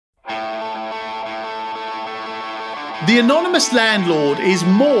The anonymous landlord is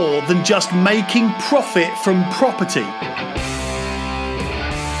more than just making profit from property.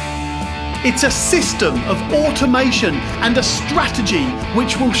 It's a system of automation and a strategy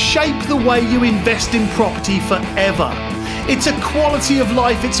which will shape the way you invest in property forever. It's a quality of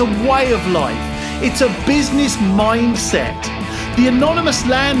life, it's a way of life, it's a business mindset. The anonymous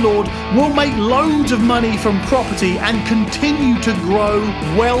landlord will make loads of money from property and continue to grow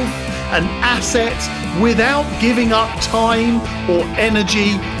wealth and assets without giving up time or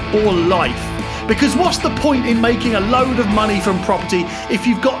energy or life. Because what's the point in making a load of money from property if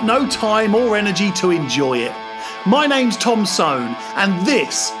you've got no time or energy to enjoy it? My name's Tom Soane, and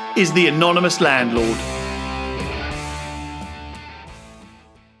this is The Anonymous Landlord.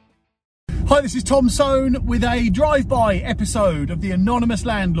 Hi, this is Tom Soane with a drive-by episode of The Anonymous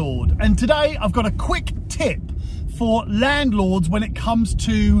Landlord. And today I've got a quick tip for landlords when it comes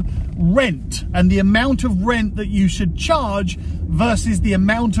to rent and the amount of rent that you should charge versus the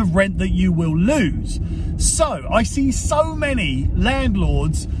amount of rent that you will lose. So I see so many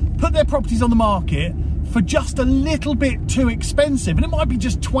landlords put their properties on the market for just a little bit too expensive, and it might be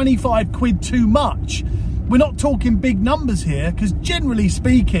just 25 quid too much. We're not talking big numbers here, because generally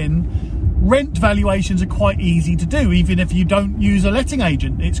speaking, rent valuations are quite easy to do. Even if you don't use a letting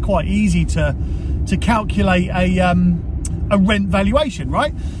agent, it's quite easy to calculate a rent valuation,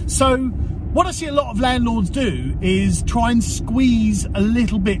 right? So what I see a lot of landlords do is try and squeeze a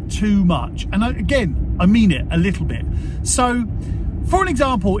little bit too much. And again, I mean it, a little bit. So for an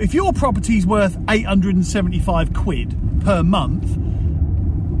example, if your property's worth 875 quid per month,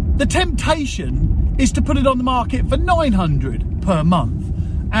 the temptation is to put it on the market for 900 per month.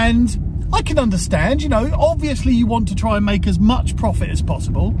 And I can understand, obviously you want to try and make as much profit as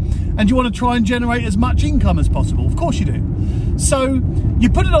possible, and you want to try and generate as much income as possible. Of course you do. So you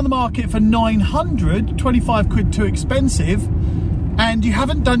put it on the market for 900, 25 quid too expensive, and you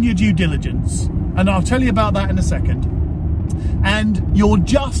haven't done your due diligence. And I'll tell you about that in a second. And you're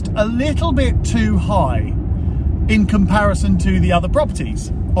just a little bit too high in comparison to the other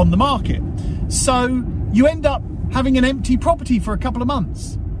properties on the market. So you end up having an empty property for a couple of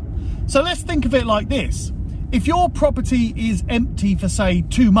months. So let's think of it like this. If your property is empty for, say,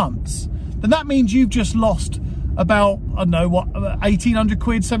 2 months, then that means you've just lost about, 1,800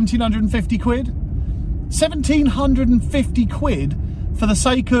 quid, 1,750 quid? 1,750 quid for the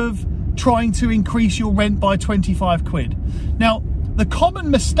sake of trying to increase your rent by 25 quid. Now, the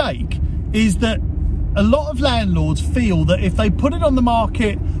common mistake is that a lot of landlords feel that if they put it on the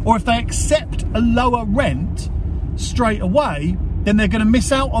market or if they accept a lower rent straight away, then they're going to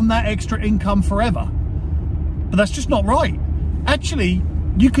miss out on that extra income forever. But that's just not right. Actually,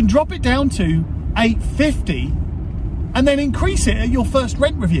 you can drop it down to 850 and then increase it at your first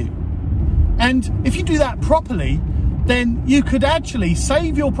rent review. And if you do that properly, then you could actually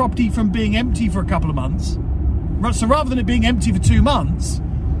save your property from being empty for a couple of months. So rather than it being empty for 2 months,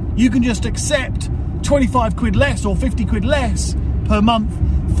 you can just accept 25 quid less or 50 quid less per month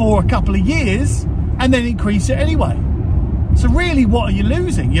for a couple of years and then increase it anyway. So really, what are you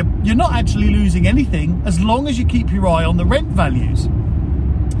losing? You're not actually losing anything as long as you keep your eye on the rent values.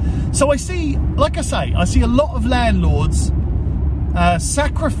 So I see a lot of landlords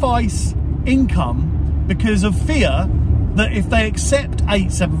sacrifice income because of fear that if they accept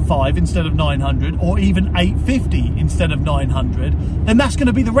 875 instead of 900 or even 850 instead of 900, then that's going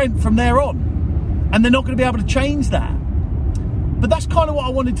to be the rent from there on. And they're not going to be able to change that. But that's kind of what I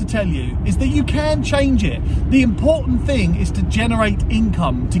wanted to tell you, is that you can change it. The important thing is to generate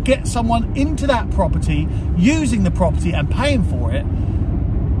income, to get someone into that property, using the property and paying for it.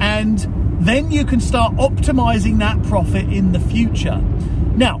 And then you can start optimizing that profit in the future.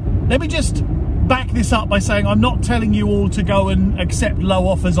 Now, let me just back this up by saying I'm not telling you all to go and accept low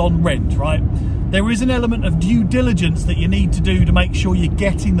offers on rent, right? There is an element of due diligence that you need to do to make sure you're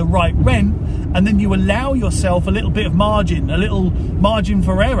getting the right rent, and then you allow yourself a little bit of margin, a little margin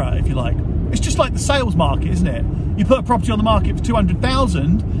for error, if you like. It's just like the sales market, isn't it? You put a property on the market for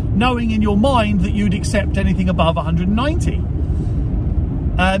 200,000, knowing in your mind that you'd accept anything above 190.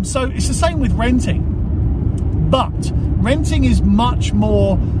 So it's the same with renting. But renting is much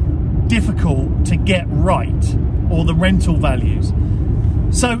more difficult to get right, or the rental values.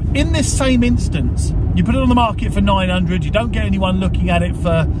 So in this same instance, you put it on the market for 900, you don't get anyone looking at it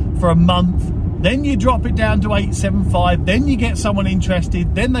for a month, then you drop it down to 875, then you get someone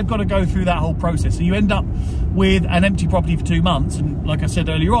interested, then they've got to go through that whole process. So you end up with an empty property for 2 months, and like I said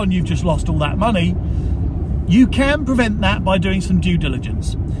earlier on, you've just lost all that money. You can prevent that by doing some due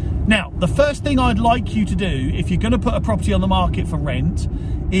diligence. Now, the first thing I'd like you to do if you're going to put a property on the market for rent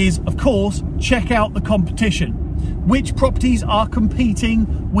is, of course, check out the competition. which properties are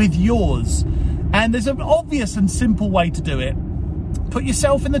competing with yours. And there's an obvious and simple way to do it. Put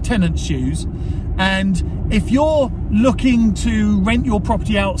yourself in the tenant's shoes, and if you're looking to rent your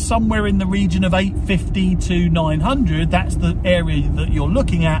property out somewhere in the region of 850 to 900, that's the area that you're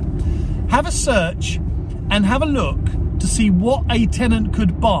looking at, have a search and have a look to see what a tenant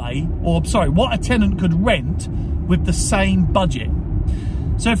could buy, or sorry, what a tenant could rent with the same budget.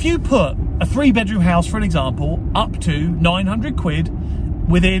 So if you put a 3-bedroom house, for an example, up to 900 quid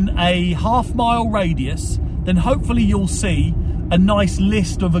within a half-mile radius, then hopefully you'll see a nice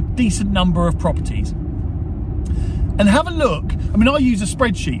list of a decent number of properties. And have a look. I mean, I use a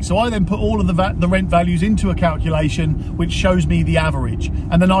spreadsheet, so I then put all of the rent values into a calculation which shows me the average,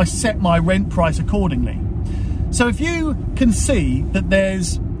 and then I set my rent price accordingly. So if you can see that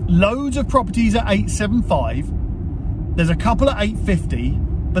there's loads of properties at 875, there's a couple at 850,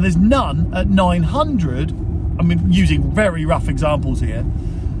 but there's none at 900, I mean, using very rough examples here,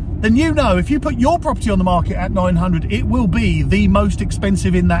 then you know if you put your property on the market at 900, it will be the most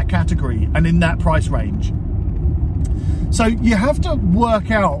expensive in that category and in that price range. So you have to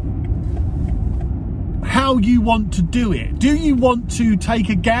work out how you want to do it. Do you want to take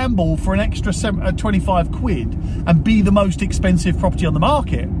a gamble for an extra 25 quid and be the most expensive property on the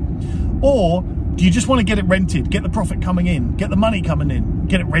market? Or do you just want to get it rented, get the profit coming in, get the money coming in,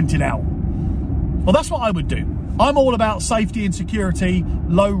 get it rented out? Well, that's what I would do. I'm all about safety and security,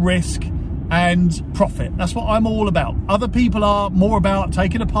 low risk and profit. That's what I'm all about. Other people are more about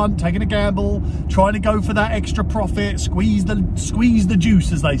taking a punt, taking a gamble, trying to go for that extra profit, squeeze the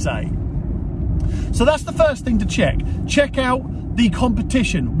juice, as they say. So that's the first thing to check. Check out the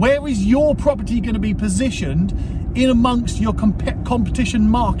competition. Where is your property going to be positioned in amongst your competition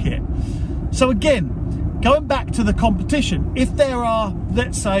market? So again, going back to the competition, if there are,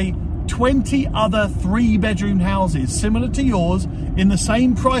 let's say, 20 other 3-bedroom houses similar to yours in the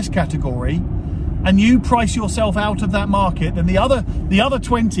same price category, and you price yourself out of that market, then the other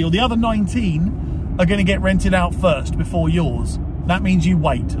 20 or the other 19 are going to get rented out first before yours. That means you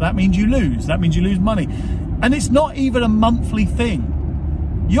wait. That means you lose. That means you lose money. And it's not even a monthly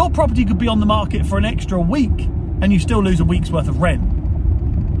thing. Your property could be on the market for an extra week and you still lose a week's worth of rent.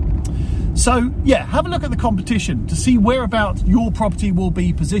 So yeah, have a look at the competition to see whereabouts your property will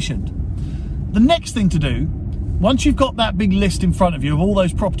be positioned. The next thing to do, once you've got that big list in front of you of all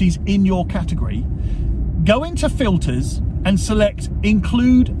those properties in your category, go into filters and select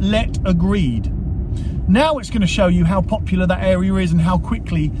include let agreed. Now it's going to show you how popular that area is and how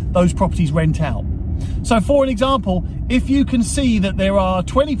quickly those properties rent out. So for an example, if you can see that there are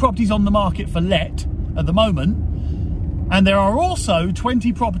 20 properties on the market for let at the moment, and there are also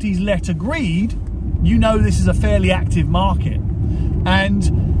 20 properties let agreed, you know this is a fairly active market.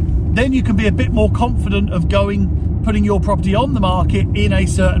 And then you can be a bit more confident of putting your property on the market in a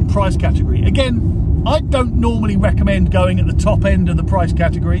certain price category. Again, I don't normally recommend going at the top end of the price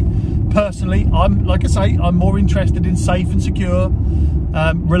category. Personally, like I say, I'm more interested in safe and secure,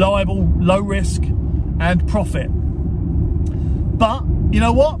 reliable, low risk and profit. But you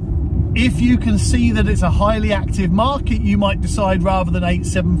know what? If you can see that it's a highly active market, you might decide rather than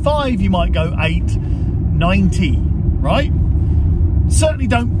 875, you might go 890, right? Certainly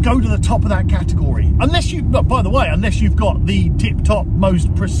don't go to the top of that category. Unless you've got the tip-top,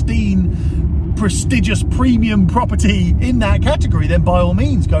 most pristine, prestigious premium property in that category, then by all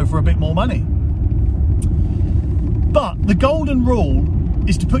means go for a bit more money. But the golden rule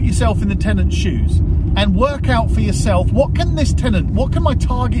is to put yourself in the tenant's shoes and work out for yourself, what can my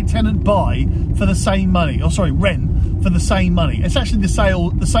target tenant buy for the same money? Or sorry, rent for the same money. It's actually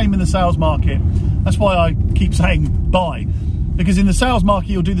the same in the sales market. That's why I keep saying buy. Because in the sales market,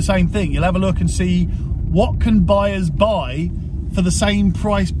 you'll do the same thing. You'll have a look and see what can buyers buy for the same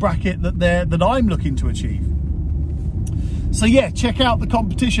price bracket that I'm looking to achieve. So yeah, check out the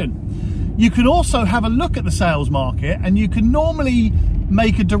competition. You can also have a look at the sales market, and you can normally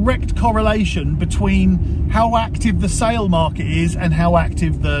make a direct correlation between how active the sale market is and how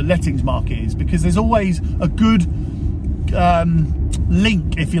active the lettings market is, because there's always a good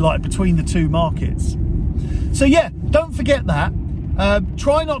link, if you like, between the two markets. So yeah, don't forget that.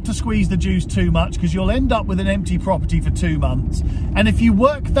 Try not to squeeze the juice too much, because you'll end up with an empty property for 2 months. And if you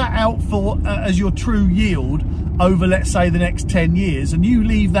work that out for as your true yield over, let's say, the next 10 years, and you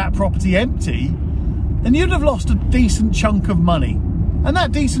leave that property empty, then you'd have lost a decent chunk of money. And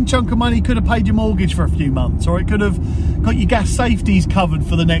that decent chunk of money could have paid your mortgage for a few months, or it could have got your gas safeties covered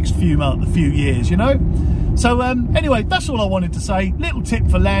for the next few years, you know? So anyway, that's all I wanted to say. Little tip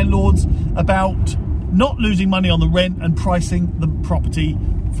for landlords about not losing money on the rent and pricing the property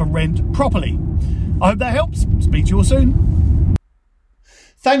for rent properly. I hope that helps. Speak to you all soon.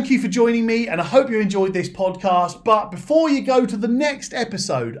 Thank you for joining me, and I hope you enjoyed this podcast. But before you go to the next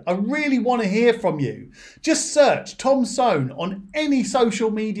episode, I really want to hear from you. Just search Tom Soane on any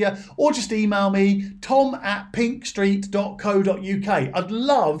social media or just email me, tom@pinkstreet.co.uk. I'd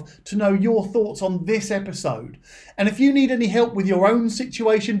love to know your thoughts on this episode. And if you need any help with your own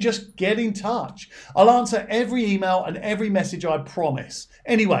situation, just get in touch. I'll answer every email and every message, I promise.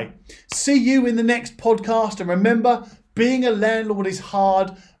 Anyway, see you in the next podcast, and remember, being a landlord is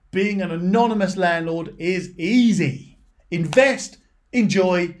hard. Being an anonymous landlord is easy. Invest,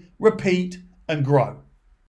 enjoy, repeat, and grow.